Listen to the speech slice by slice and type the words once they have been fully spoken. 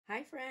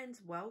Hi friends,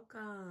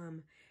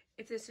 welcome.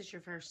 If this is your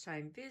first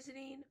time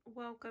visiting,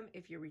 welcome.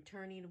 If you're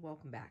returning,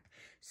 welcome back.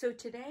 So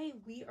today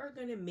we are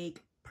going to make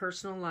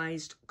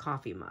personalized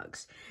coffee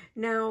mugs.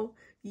 Now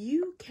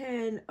you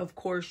can of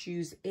course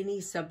use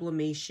any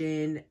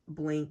Sublimation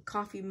blank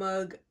coffee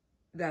mug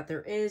that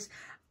there is.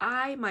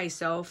 I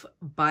myself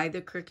buy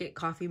the Cricut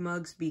coffee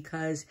mugs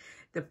because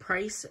the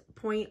price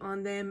point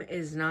on them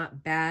is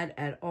not bad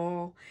at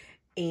all.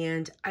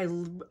 And I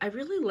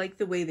really like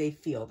the way they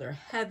feel. They're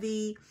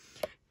heavy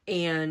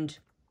and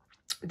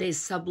they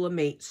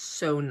sublimate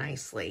so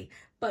nicely.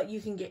 But you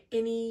can get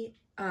any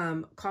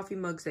coffee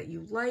mugs that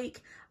you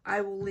like. I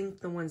will link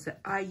the ones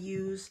that I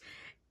use.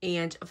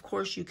 And of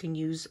course you can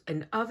use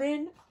an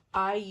oven.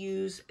 I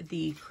use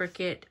the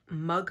Cricut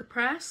mug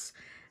press.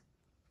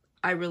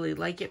 I really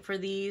like it for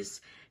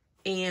these.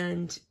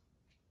 And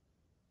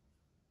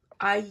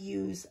I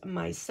use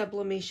my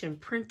Sublimation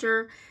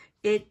printer.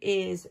 It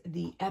is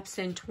the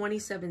Epson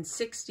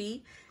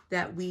 2760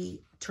 that we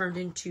turned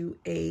into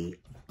a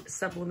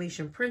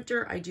Sublimation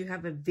printer. I do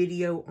have a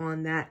video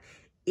on that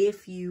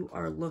if you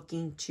are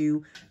looking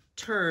to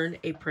turn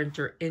a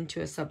printer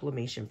into a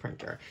Sublimation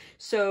printer.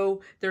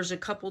 So there's a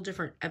couple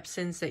different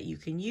Epsons that you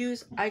can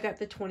use. I got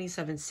the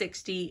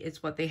 2760.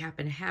 It's what they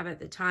happen to have at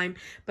the time,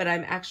 but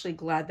I'm actually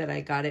glad that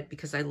I got it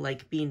because I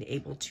like being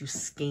able to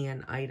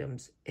scan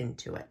items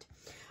into it.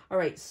 All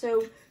right,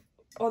 so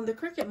on the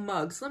Cricut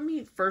mugs, let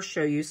me first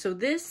show you. So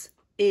this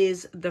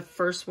is the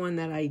first one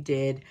that I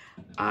did.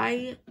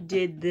 I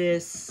did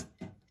this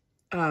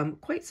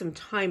quite some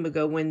time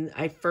ago when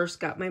I first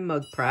got my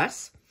mug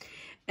press.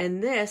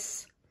 And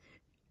this,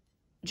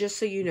 just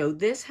so you know,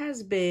 this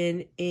has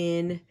been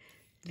in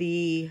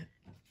the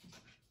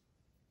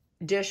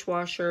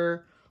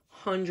dishwasher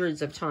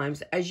hundreds of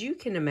times. As you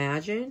can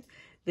imagine,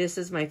 this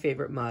is my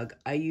favorite mug.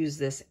 I use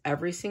this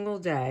every single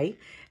day.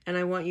 And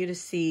I want you to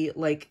see,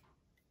 like,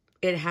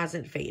 it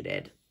hasn't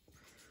faded.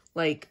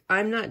 Like,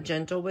 I'm not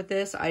gentle with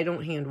this. I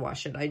don't hand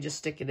wash it. I just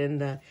stick it in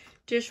the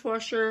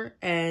dishwasher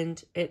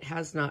and it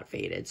has not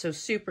faded. So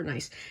super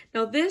nice.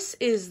 Now this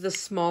is the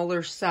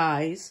smaller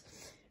size.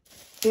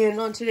 And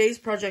on today's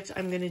project,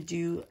 I'm going to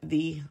do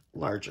the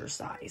larger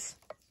size.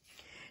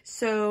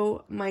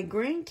 So my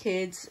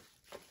grandkids,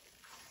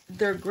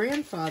 their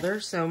grandfather,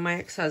 so my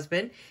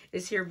ex-husband,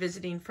 is here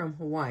visiting from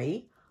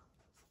Hawaii.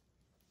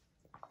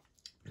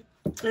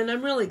 And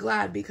I'm really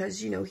glad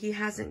because, you know, he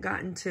hasn't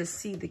gotten to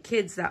see the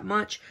kids that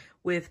much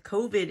with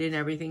COVID and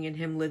everything and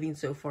him living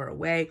so far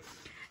away.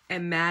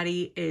 And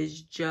Maddie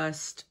is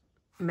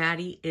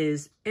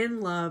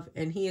in love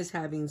and he is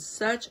having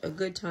such a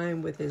good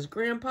time with his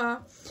grandpa.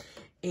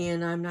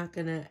 And I'm not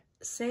going to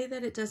say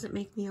that it doesn't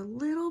make me a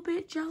little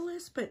bit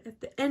jealous, but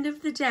at the end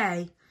of the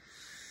day,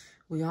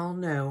 we all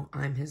know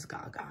I'm his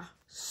gaga.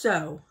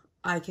 So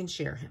I can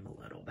share him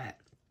a little bit.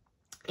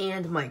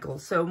 And Michael.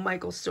 So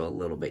Michael's still a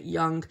little bit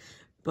young,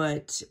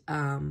 but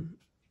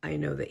I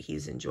know that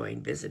he's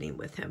enjoying visiting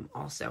with him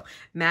also.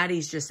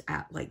 Maddie's just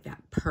at like that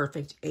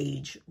perfect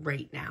age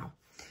right now.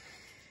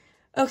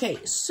 Okay,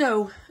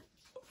 so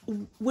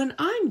when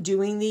I'm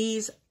doing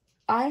these,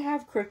 I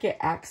have Cricut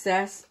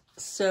Access,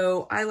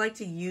 so I like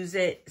to use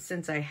it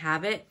since I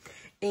have it.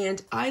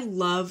 And I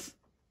love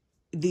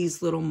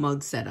these little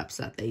mug setups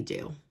that they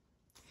do.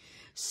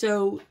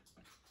 So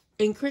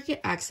in Cricut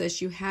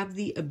Access, you have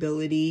the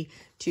ability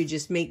to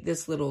just make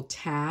this little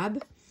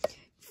tab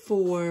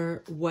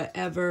for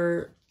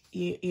whatever,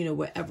 you know,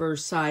 whatever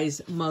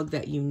size mug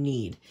that you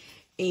need.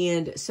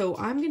 And so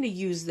I'm going to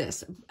use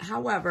this.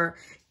 However,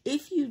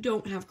 if you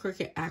don't have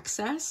Cricut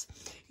Access,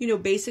 you know,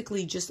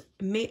 basically just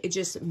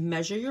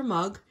measure your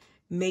mug,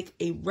 make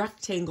a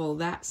rectangle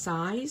that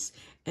size,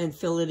 and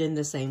fill it in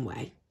the same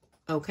way.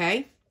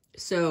 Okay?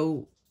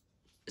 So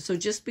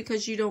just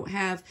because you don't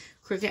have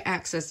Cricut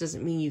Access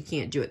doesn't mean you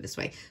can't do it this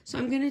way. So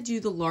I'm going to do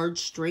the large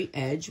straight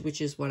edge,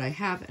 which is what I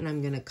have, and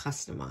I'm going to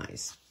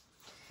customize.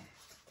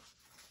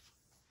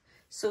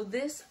 So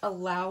this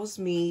allows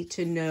me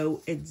to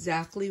know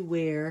exactly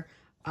where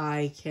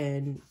I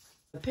can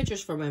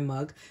pictures for my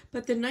mug.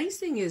 But the nice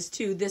thing is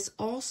too, this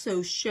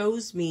also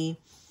shows me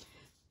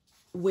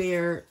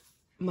where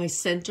my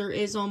center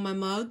is on my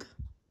mug,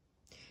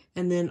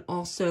 and then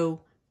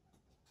also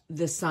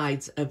the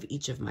sides of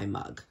each of my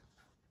mug.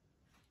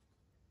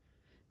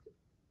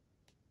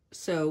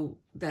 So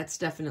that's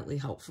definitely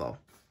helpful.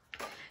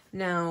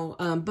 Now,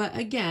 but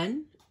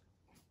again,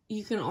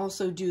 you can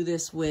also do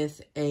this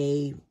with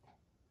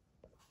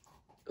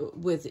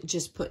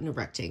just putting a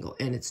rectangle,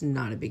 and it's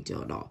not a big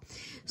deal at all.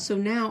 So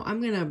now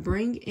I'm going to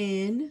bring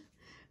in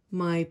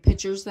my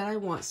pictures that I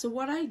want. So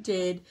what I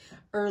did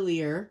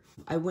earlier,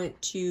 I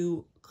went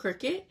to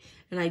Cricut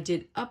and I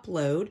did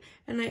upload,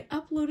 and I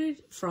uploaded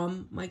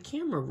from my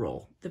camera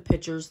roll the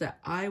pictures that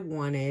I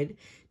wanted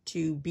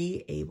to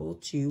be able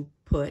to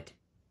put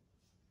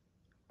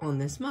on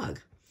this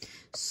mug.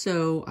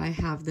 So I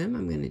have them.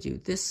 I'm going to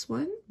do this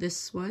one,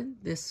 this one,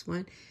 this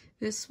one,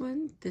 this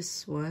one,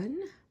 this one,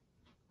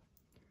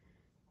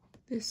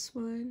 this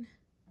one,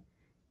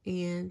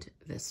 and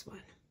this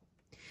one.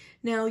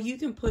 Now you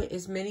can put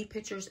as many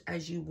pictures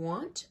as you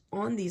want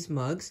on these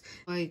mugs.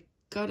 I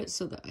got it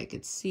so that I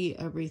could see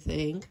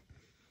everything.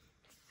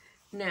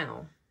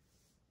 Now,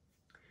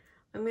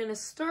 I'm going to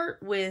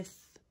start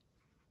with,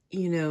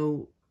 you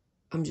know,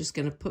 I'm just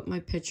going to put my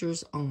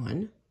pictures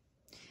on,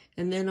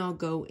 and then I'll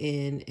go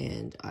in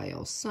and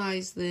I'll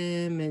size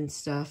them and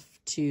stuff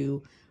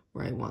to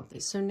where I want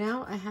this. So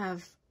now I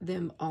have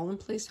them all in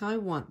place how I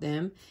want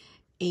them,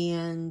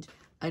 and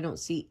I don't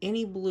see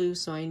any blue,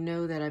 so I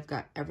know that I've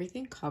got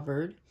everything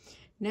covered.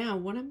 Now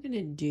what I'm going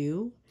to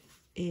do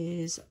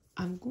is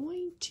I'm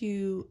going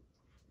to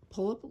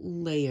pull up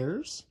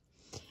layers,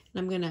 and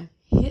I'm going to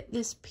hit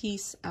this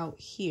piece out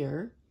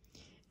here,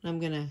 and I'm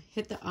going to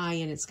hit the eye,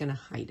 and it's going to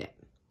hide it.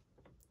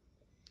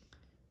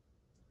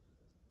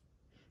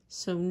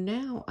 So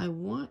now I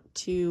want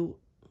to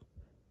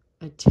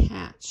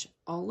attach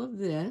all of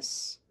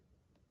this.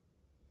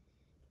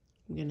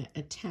 I'm going to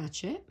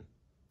attach it.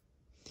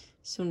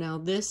 So now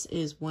this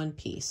is one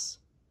piece.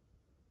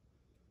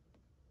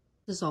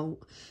 So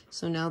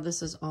now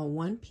this is all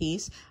one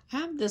piece. I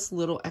have this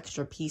little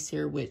extra piece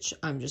here, which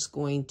I'm just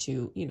going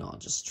to, you know, I'll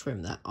just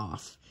trim that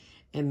off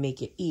and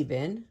make it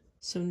even.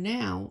 So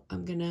now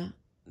I'm going to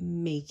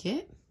make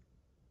it.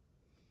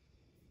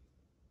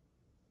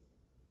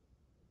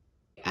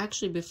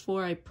 Actually,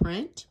 before I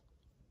print,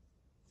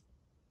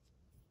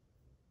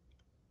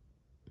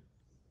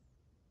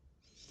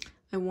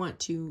 I want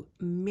to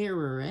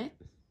mirror it.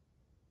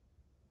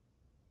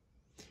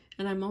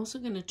 And I'm also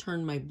going to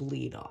turn my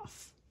bleed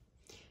off.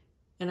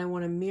 And I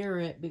want to mirror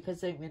it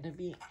because I'm going to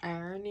be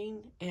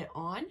ironing it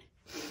on.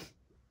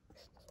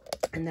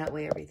 And that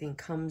way everything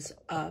comes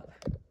up,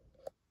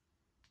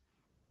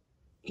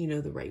 you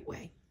know, the right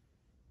way.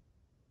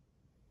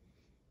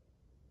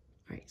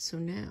 All right, so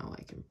now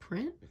I can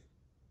print.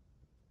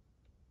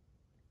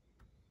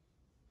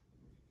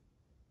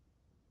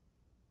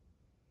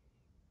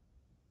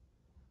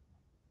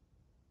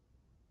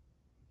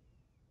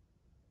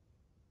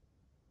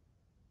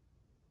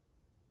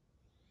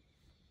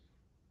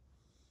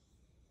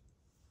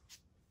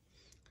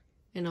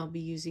 And I'll be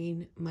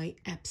using my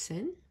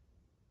Epson.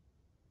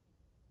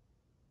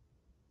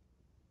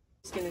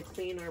 Just going to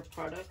clean our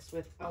products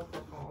with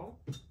alcohol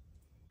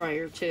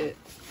prior to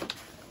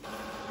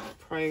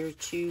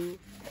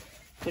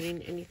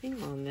putting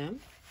anything on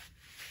them.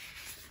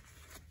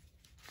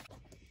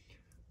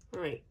 All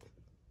right,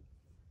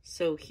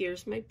 so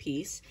here's my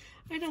piece.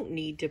 I don't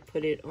need to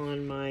put it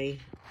on my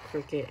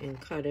Cricut and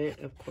cut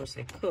it. Of course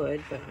I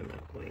could, but I'm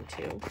not going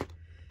to.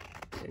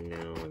 And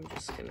now I'm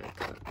just going to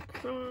cut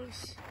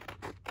across.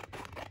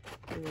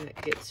 And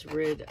that gets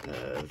rid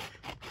of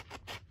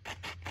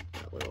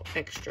that little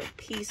extra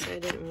piece I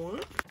didn't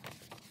want.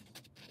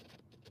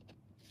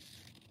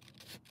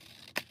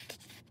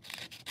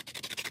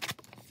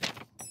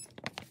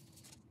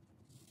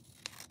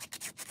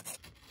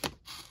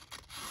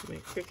 My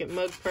Cricut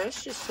mug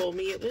press just told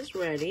me it was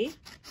ready.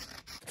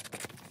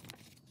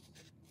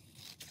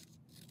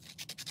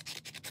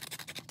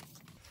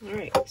 All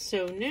right,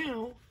 so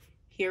now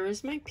here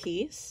is my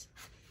piece,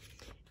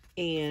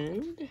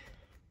 and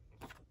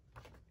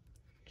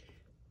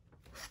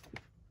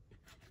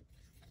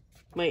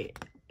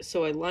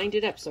so I lined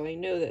it up so I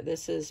know that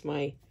this is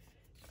my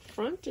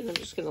front, and I'm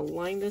just going to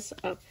line this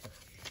up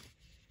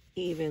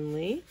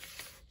evenly.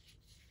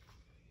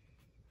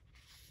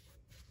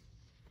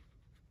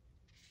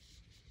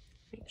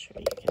 Make sure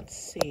you can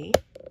see.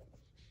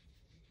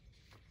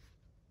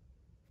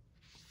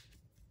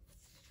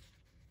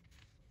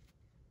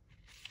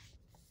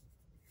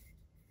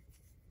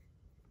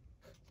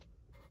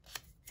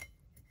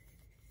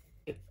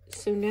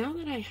 So now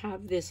that I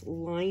have this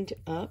lined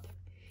up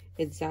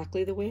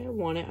exactly the way I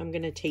want it, I'm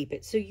going to tape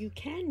it. So you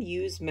can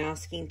use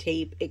masking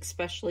tape,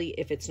 especially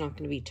if it's not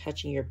going to be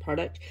touching your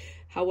product.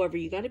 However,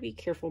 you got to be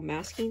careful.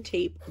 Masking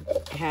tape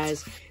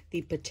has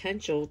the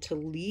potential to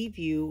leave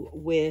you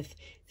with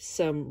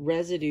some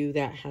residue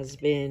that has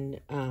been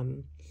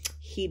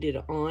heated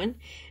on.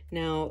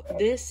 Now,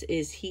 this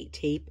is heat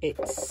tape.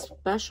 It's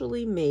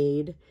specially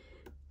made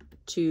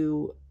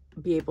to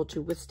be able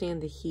to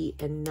withstand the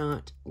heat and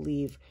not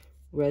leave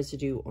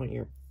residue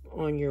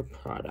on your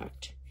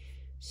product.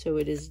 So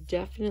it is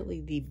definitely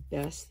the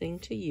best thing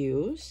to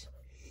use,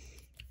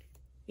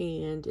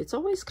 and it's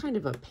always kind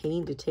of a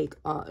pain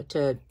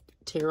to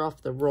tear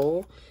off the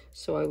roll,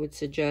 so I would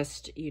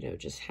suggest, you know,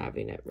 just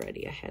having it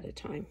ready ahead of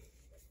time.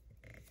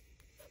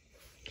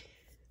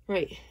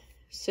 Right,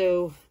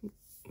 so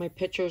my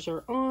pictures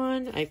are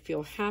on. I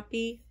feel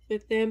happy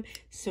with them.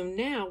 So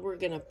now we're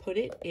gonna put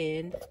it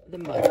in the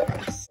mug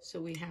press. So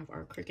we have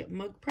our Cricut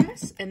mug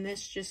press, and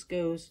this just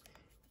goes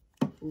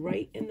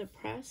right in the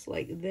press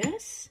like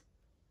this.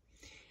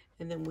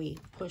 And then we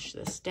push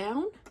this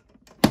down,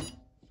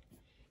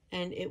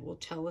 and it will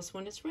tell us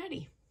when it's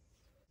ready.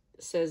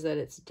 It says that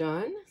it's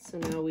done. So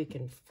now we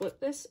can flip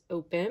this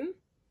open,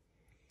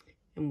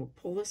 and we'll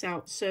pull this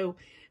out. So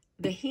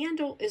the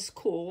handle is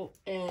cool,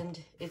 and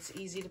it's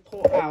easy to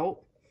pull out.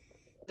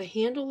 The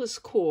handle is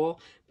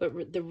cool,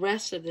 but the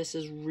rest of this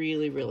is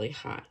really, really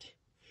hot.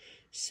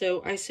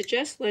 So I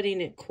suggest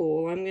letting it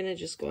cool. I'm going to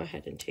just go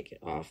ahead and take it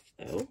off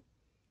though.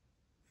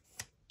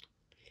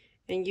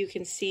 And you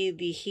can see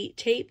the heat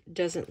tape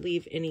doesn't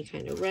leave any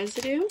kind of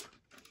residue.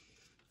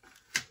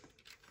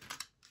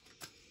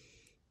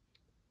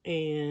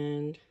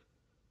 And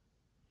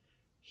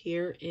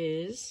here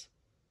is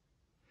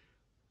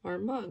our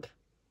mug.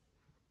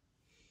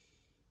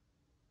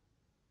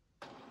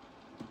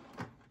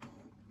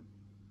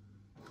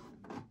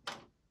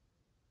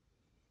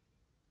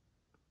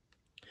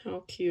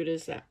 How cute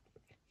is that?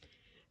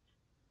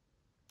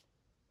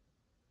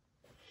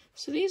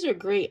 So these are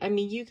great. I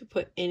mean, you could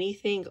put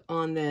anything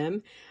on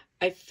them.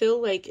 I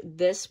feel like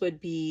this would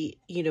be,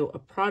 you know, a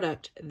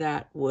product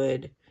that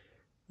would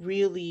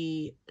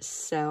really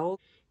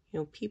sell. You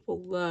know, people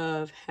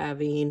love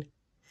having,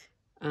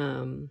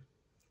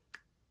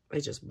 I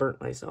just burnt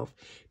myself.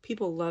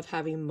 People love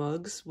having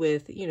mugs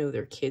with, you know,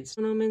 their kids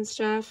on them and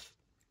stuff.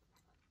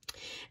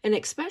 And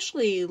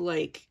especially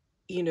like,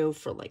 you know,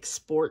 for like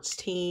sports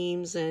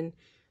teams and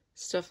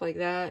stuff like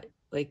that.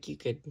 Like you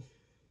could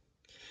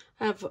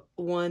have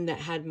one that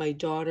had my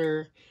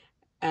daughter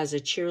as a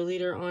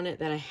cheerleader on it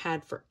that I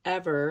had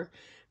forever.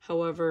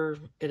 However,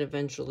 it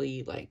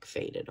eventually like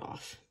faded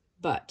off.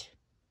 But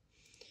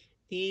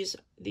these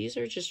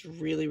are just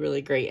really,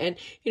 really great. And,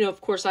 you know, of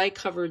course, I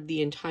covered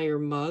the entire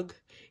mug.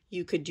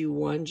 You could do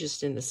one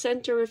just in the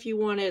center if you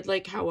wanted,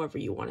 like however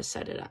you want to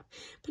set it up.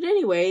 But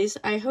anyways,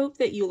 I hope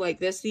that you like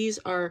this. These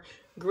are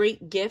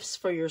great gifts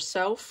for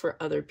yourself, for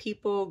other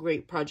people,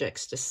 great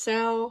projects to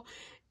sell,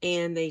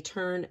 and they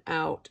turn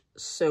out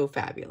so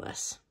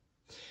fabulous.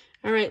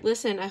 All right,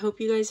 listen, I hope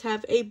you guys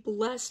have a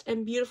blessed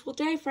and beautiful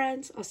day,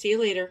 friends. I'll see you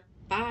later.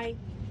 Bye.